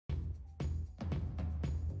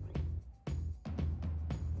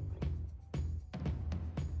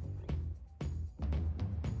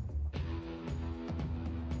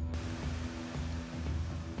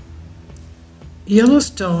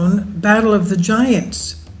Yellowstone Battle of the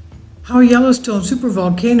Giants. How Yellowstone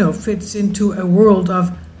Supervolcano fits into a world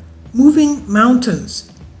of moving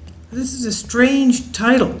mountains. This is a strange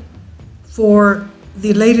title for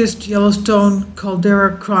the latest Yellowstone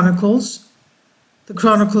Caldera Chronicles. The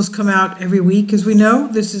Chronicles come out every week, as we know.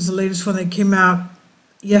 This is the latest one that came out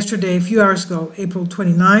yesterday, a few hours ago, April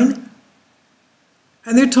 29.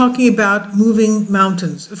 And they're talking about moving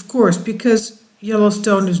mountains, of course, because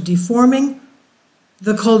Yellowstone is deforming,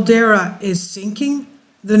 the caldera is sinking,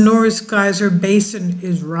 the Norris Geyser Basin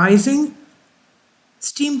is rising.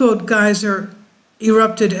 Steamboat Geyser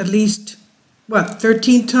erupted at least,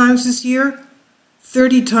 13 times this year,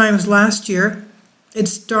 30 times last year. It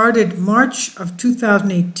started March of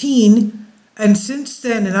 2018, and since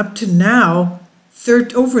then and up to now,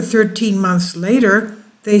 over 13 months later,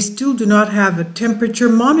 they still do not have a temperature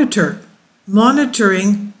monitor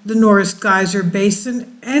monitoring the Norris Geyser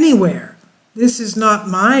Basin anywhere. This is not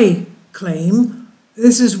my claim.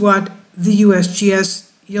 This is what the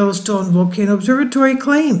USGS Yellowstone Volcano Observatory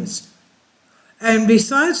claims. And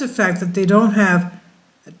besides the fact that they don't have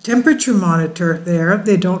a temperature monitor there,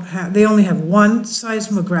 they only have one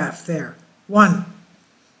seismograph there. One.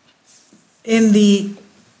 In the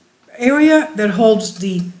area that holds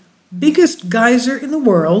the biggest geyser in the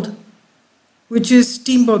world, which is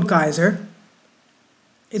Steamboat Geyser.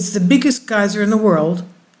 It's the biggest geyser in the world,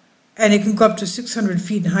 and it can go up to 600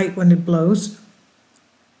 feet in height when it blows.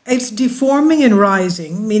 It's deforming and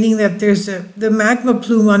rising, meaning that the magma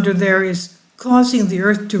plume under there is causing the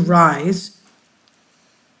earth to rise.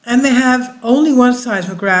 And they have only one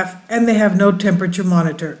seismograph, and they have no temperature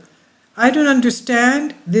monitor. I don't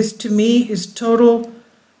understand. This, to me, is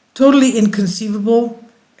totally inconceivable.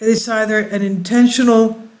 It is either an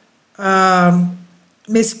intentional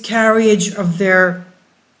miscarriage of their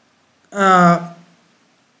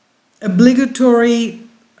obligatory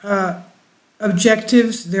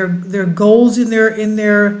objectives, their goals in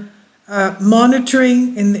their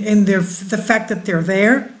monitoring, in the fact that they're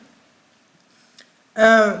there.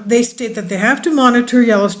 They state that they have to monitor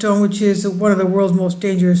Yellowstone, which is one of the world's most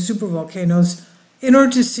dangerous supervolcanoes, in order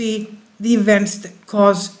to see the events that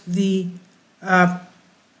cause the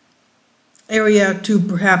area to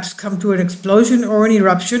perhaps come to an explosion or an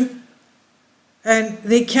eruption. And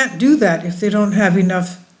they can't do that if they don't have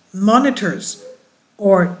enough monitors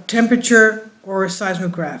or temperature or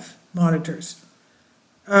seismograph monitors.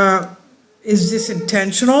 Is this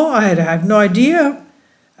intentional? I have no idea.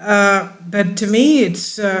 But to me,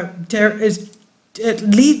 the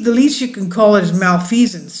least you can call it is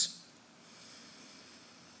malfeasance.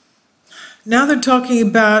 Now they're talking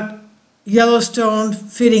about Yellowstone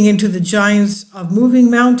fitting into the giants of moving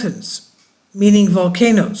mountains, meaning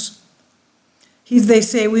volcanoes. They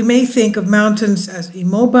say we may think of mountains as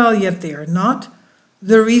immobile, yet they are not.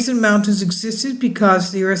 The reason mountains exist is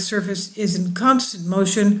because the Earth's surface is in constant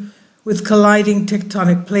motion with colliding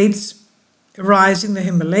tectonic plates, rising the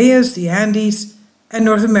Himalayas, the Andes, and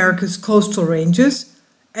North America's coastal ranges,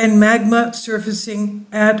 and magma surfacing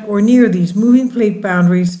at or near these moving plate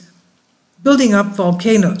boundaries, building up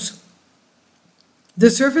volcanoes. The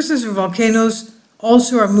surfaces of volcanoes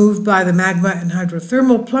also are moved by the magma and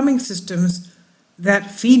hydrothermal plumbing systems that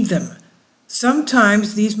feed them.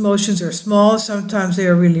 Sometimes these motions are small, sometimes they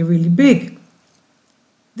are really, really big.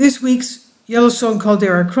 This week's Yellowstone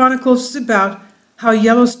Caldera Chronicles is about how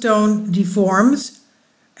Yellowstone deforms,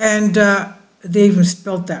 and they even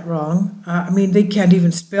spelled that wrong. They can't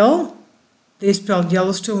even spell. They spelled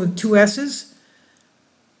Yellowstone with 2 S's.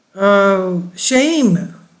 Oh,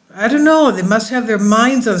 shame. I don't know, they must have their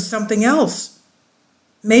minds on something else.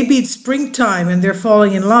 Maybe it's springtime and they're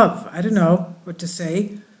falling in love. I don't know what to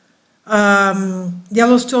say.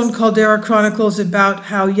 Yellowstone Caldera Chronicles about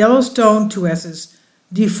how Yellowstone, 2 S's,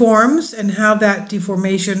 deforms and how that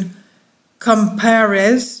deformation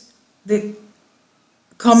comapres,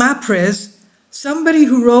 somebody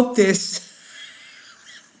who wrote this,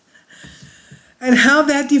 and how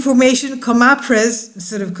that deformation comapres,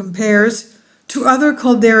 instead of compares, to other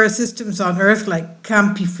caldera systems on Earth like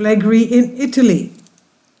Campi Flegrei in Italy.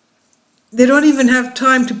 They don't even have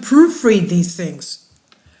time to proofread these things.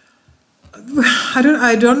 I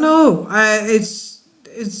don't know.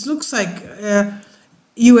 It looks like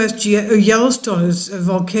Yellowstone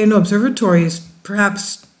Volcano Observatory is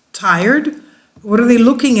perhaps tired. What are they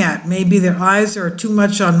looking at? Maybe their eyes are too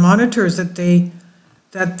much on monitors that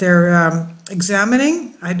they're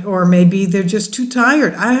examining, or maybe they're just too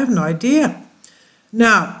tired. I have no idea.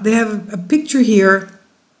 Now, they have a picture here,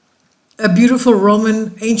 a beautiful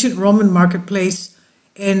ancient Roman marketplace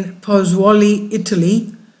in Pozzuoli,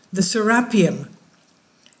 Italy, the Serapeum.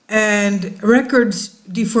 and records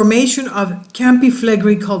deformation of Campi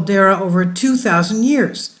caldera over 2,000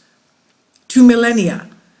 years, 2 millennia.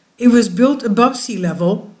 It was built above sea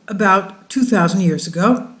level about 2,000 years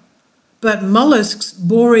ago, but mollusks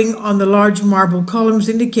boring on the large marble columns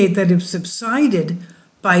indicate that it subsided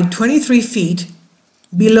by 23 feet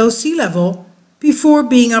below sea level before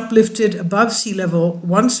being uplifted above sea level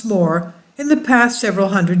once more in the past several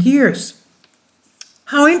hundred years.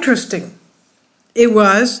 How interesting. It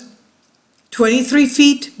was 23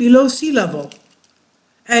 feet below sea level,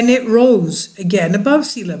 and it rose again above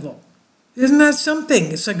sea level. Isn't that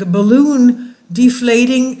something? It's like a balloon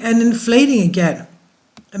deflating and inflating again.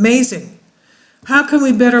 Amazing. How can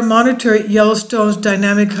we better monitor Yellowstone's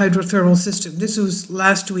dynamic hydrothermal system? This was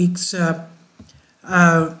last week's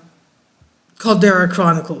Caldera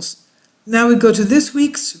Chronicles. Now we go to this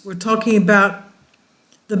week's. We're talking about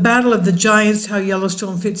the Battle of the Giants, how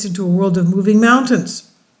Yellowstone fits into a world of moving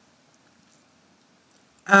mountains.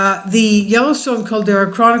 The Yellowstone Caldera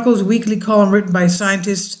Chronicles weekly column written by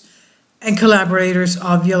scientists and collaborators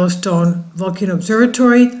of Yellowstone Volcano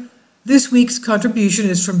Observatory. This week's contribution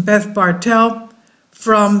is from Beth Bartel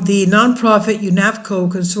from the nonprofit UNAVCO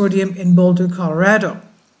Consortium in Boulder, Colorado.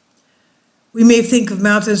 We may think of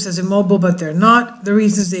mountains as immobile, but they're not. The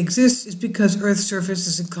reasons they exist is because Earth's surface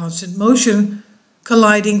is in constant motion,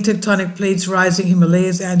 colliding tectonic plates, rising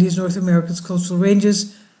Himalayas, Andes, North America's coastal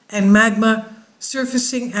ranges, and magma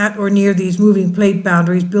surfacing at or near these moving plate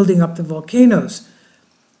boundaries, building up the volcanoes.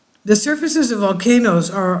 The surfaces of volcanoes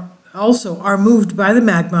are moved by the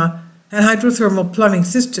magma and hydrothermal plumbing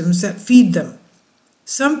systems that feed them.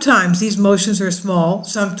 Sometimes these motions are small,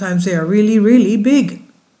 sometimes they are really, really big.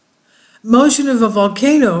 Motion of a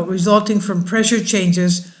volcano resulting from pressure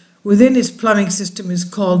changes within its plumbing system is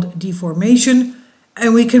called deformation,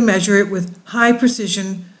 and we can measure it with high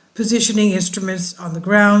precision positioning instruments on the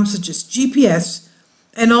ground, such as GPS,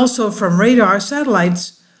 and also from radar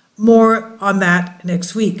satellites. More on that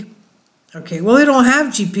next week. Okay, well, they don't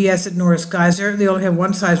have GPS at Norris Geyser. They only have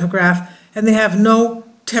one seismograph, and they have no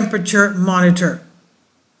temperature monitor.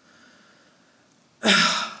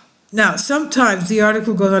 Now, sometimes, the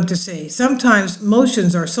article goes on to say, sometimes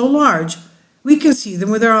motions are so large we can see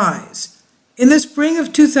them with our eyes. In the spring of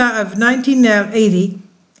 1980,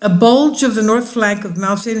 a bulge of the north flank of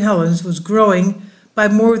Mount St. Helens was growing by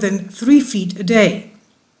more than 3 feet a day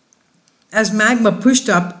as magma pushed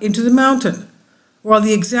up into the mountain, while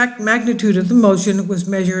the exact magnitude of the motion was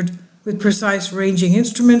measured with precise ranging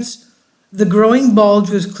instruments. The growing bulge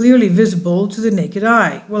was clearly visible to the naked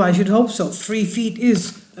eye. Well, I should hope so. 3 feet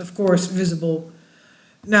is, of course, visible.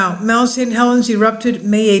 Now, Mount St. Helens erupted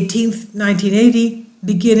May 18th, 1980,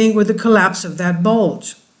 beginning with the collapse of that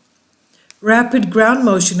bulge. Rapid ground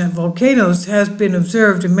motion at volcanoes has been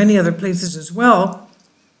observed in many other places as well.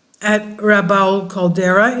 At Rabaul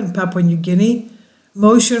Caldera in Papua New Guinea,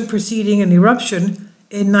 motion preceding an eruption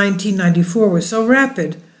in 1994 was so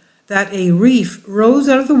rapid that a reef rose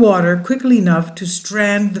out of the water quickly enough to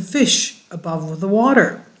strand the fish above the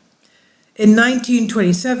water. In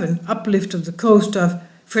 1927, uplift of the coast of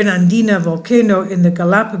Fernandina volcano in the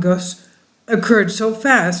Galapagos occurred so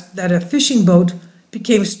fast that a fishing boat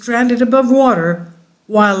became stranded above water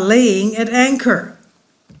while laying at anchor.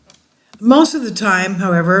 Most of the time,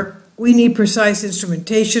 however, we need precise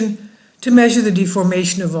instrumentation to measure the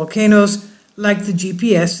deformation of volcanoes, like the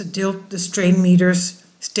GPS, the tilt, the strain meters,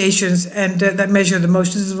 stations, and that measure the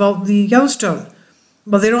motions of the Yellowstone.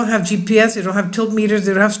 Well, they don't have GPS, they don't have tilt meters,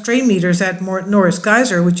 they don't have strain meters at Norris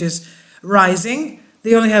Geyser, which is rising.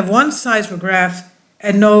 They only have one seismograph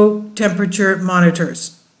and no temperature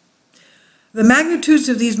monitors. The magnitudes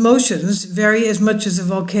of these motions vary as much as the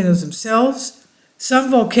volcanoes themselves.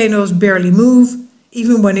 Some volcanoes barely move,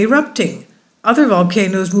 even when erupting. Other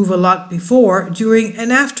volcanoes move a lot before, during,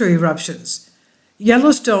 and after eruptions.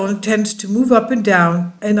 Yellowstone tends to move up and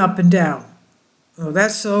down and up and down. Oh,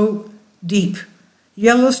 that's so deep.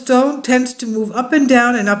 Yellowstone tends to move up and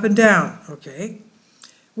down and up and down, okay,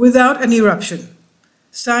 without an eruption.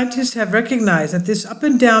 Scientists have recognized that this up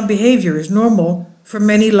and down behavior is normal for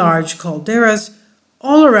many large calderas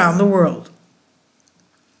all around the world.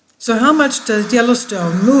 So how much does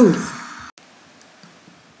Yellowstone move?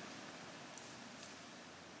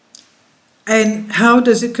 And how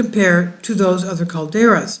does it compare to those other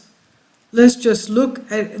calderas? Let's just look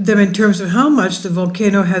at them in terms of how much the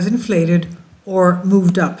volcano has inflated or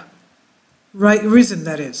moved up. Risen,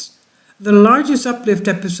 that is. The largest uplift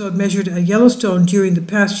episode measured at Yellowstone during the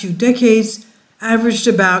past few decades averaged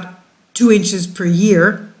about 2 inches per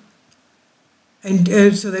year. And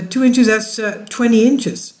so that 2 inches, that's 20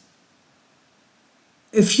 inches.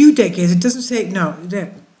 A few decades, it doesn't say, no,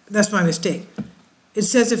 That's my mistake. It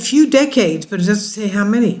says a few decades, but it doesn't say how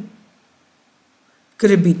many.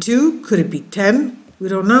 Could it be 2? Could it be 10? We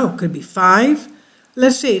don't know. Could it be 5?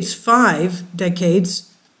 Let's say it's 5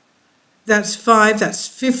 decades. That's 5, that's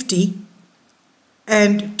 50.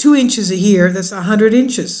 And 2 inches a year, that's 100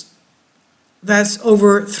 inches. That's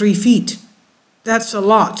over 3 feet. That's a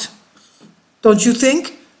lot. Don't you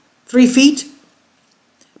think? 3 feet?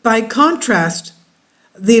 By contrast,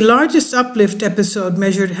 the largest uplift episode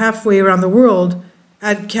measured halfway around the world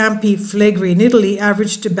at Campi Flegrei in Italy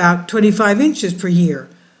averaged about 25 inches per year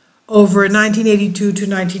over 1982 to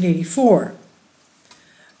 1984.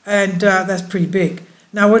 And that's pretty big.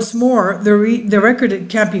 Now what's more, the record at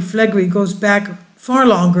Campi Flegrei goes back far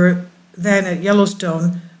longer than at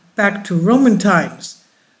Yellowstone, back to Roman times.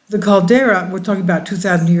 The caldera, we're talking about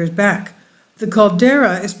 2,000 years back. The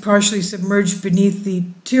caldera is partially submerged beneath the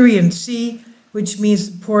Tyrian Sea, which means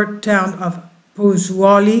the port town of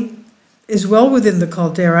Pozzuoli is well within the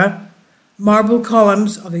caldera. Marble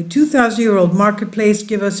columns of a 2,000-year-old marketplace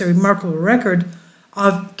give us a remarkable record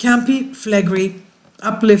of Campi Flegrei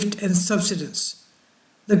uplift and subsidence.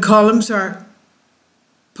 The columns are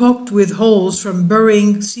poked with holes from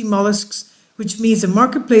burying sea mollusks, which means the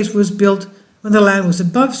marketplace was built when the land was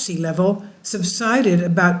above sea level, subsided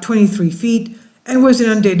about 23 feet, and was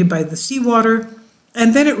inundated by the seawater,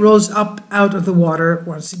 and then it rose up out of the water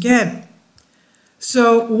once again.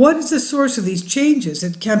 So what is the source of these changes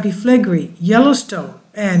at Campi Flegrei, Yellowstone,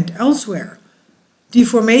 and elsewhere?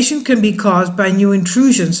 Deformation can be caused by new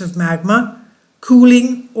intrusions of magma,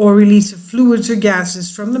 cooling or release of fluids or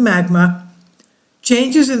gases from the magma,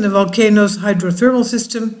 changes in the volcano's hydrothermal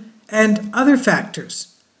system, and other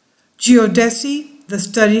factors. Geodesy, the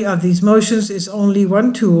study of these motions, is only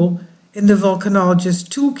one tool in the volcanologist's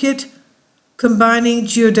toolkit. Combining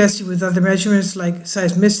geodesy with other measurements like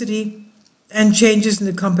seismicity and changes in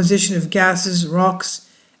the composition of gases, rocks,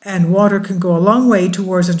 and water can go a long way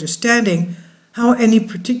towards understanding how any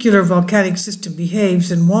particular volcanic system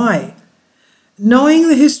behaves and why. Knowing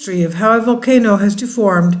the history of how a volcano has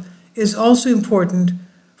deformed is also important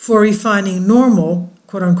for refining normal,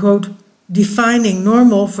 quote-unquote, defining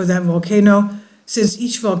normal for that volcano, since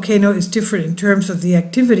each volcano is different in terms of the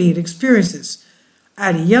activity it experiences.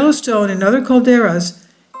 At Yellowstone and other calderas,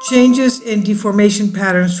 changes in deformation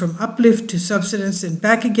patterns from uplift to subsidence and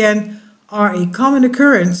back again are a common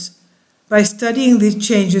occurrence. By studying these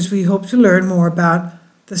changes, we hope to learn more about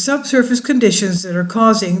the subsurface conditions that are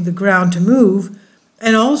causing the ground to move,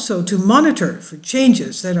 and also to monitor for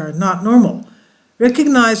changes that are not normal.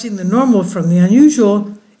 Recognizing the normal from the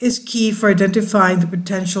unusual is key for identifying the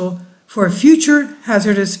potential for future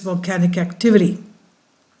hazardous volcanic activity.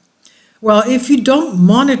 Well, if you don't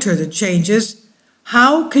monitor the changes,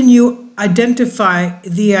 how can you identify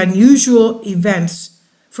the unusual events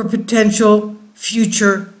for potential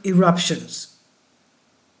future eruptions?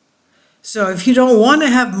 So if you don't want to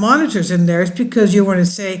have monitors in there, it's because you want to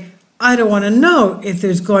say, I don't want to know if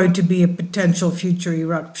there's going to be a potential future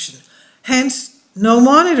eruption. Hence, no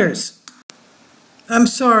monitors. I'm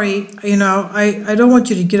sorry, I don't want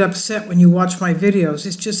you to get upset when you watch my videos.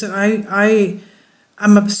 It's just that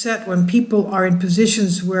I'm upset when people are in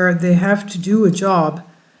positions where they have to do a job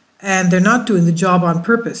and they're not doing the job on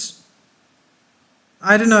purpose.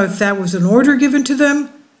 I don't know if that was an order given to them,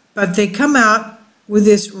 but they come out with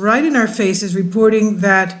this right in our faces, reporting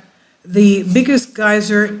that the biggest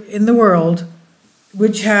geyser in the world,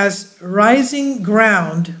 which has rising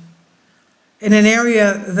ground in an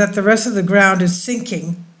area that the rest of the ground is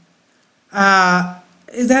sinking,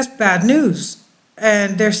 that's bad news.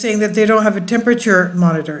 And they're saying that they don't have a temperature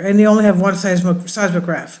monitor and they only have one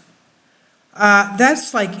seismograph.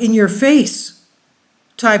 That's like in your face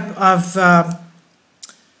type of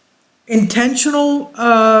intentional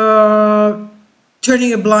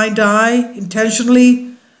turning a blind eye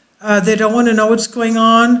intentionally. They don't want to know what's going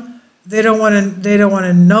on. They don't want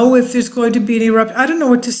to know if there's going to be an eruption. I don't know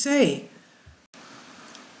what to say.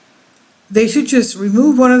 They should just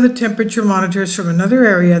remove one of the temperature monitors from another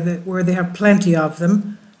area where they have plenty of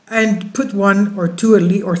them, and put one or two at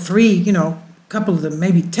least, or three, a couple of them,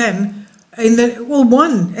 maybe 10,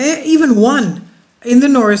 even one in the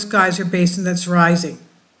Norris Geyser Basin that's rising,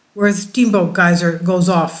 where the Steamboat Geyser goes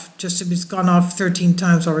off. It's gone off 13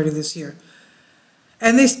 times already this year.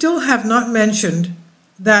 And they still have not mentioned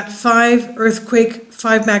that 5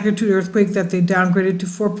 magnitude earthquake that they downgraded to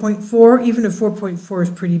 4.4. Even a 4.4 is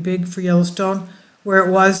pretty big for Yellowstone, where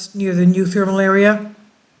it was near the new thermal area.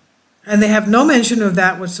 And they have no mention of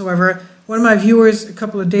that whatsoever. One of my viewers a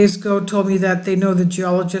couple of days ago told me that they know the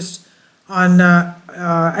geologist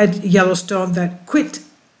at Yellowstone that quit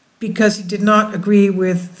because he did not agree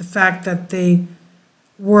with the fact that they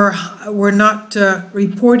were not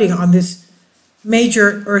reporting on this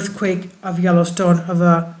major earthquake of Yellowstone of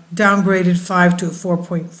a downgraded 5 to a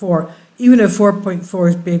 4.4. Even a 4.4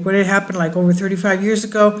 is big. When it happened like over 35 years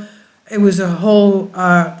ago, it was a whole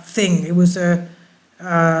thing. It was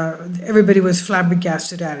everybody was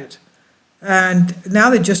flabbergasted at it. And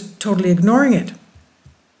now they're just totally ignoring it.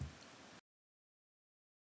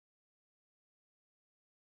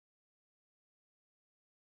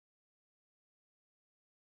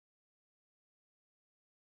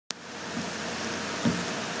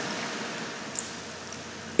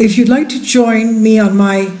 If you'd like to join me on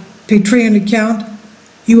my Patreon account,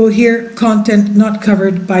 you will hear content not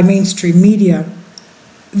covered by mainstream media.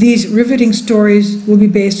 These riveting stories will be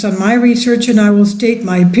based on my research, and I will state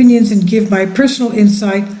my opinions and give my personal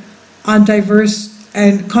insight on diverse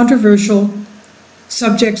and controversial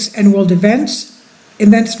subjects and world events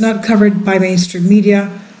not covered by mainstream media,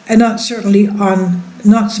 and not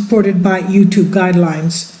supported by YouTube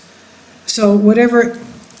guidelines. So whatever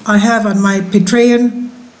I have on my Patreon,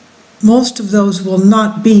 most of those will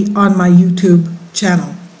not be on my YouTube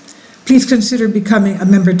channel. Please consider becoming a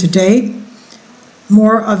member today.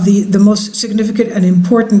 More of the most significant and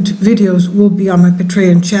important videos will be on my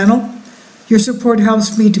Patreon channel. Your support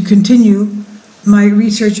helps me to continue my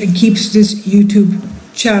research and keeps this YouTube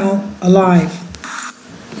channel alive.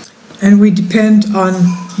 And we depend on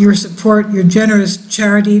your support, your generous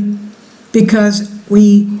charity, because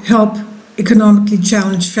we help economically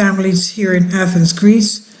challenged families here in Athens,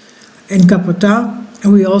 Greece, in Kapota,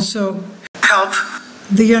 and we also help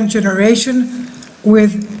the young generation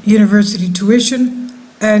with university tuition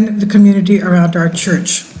and the community around our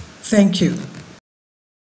church. Thank you.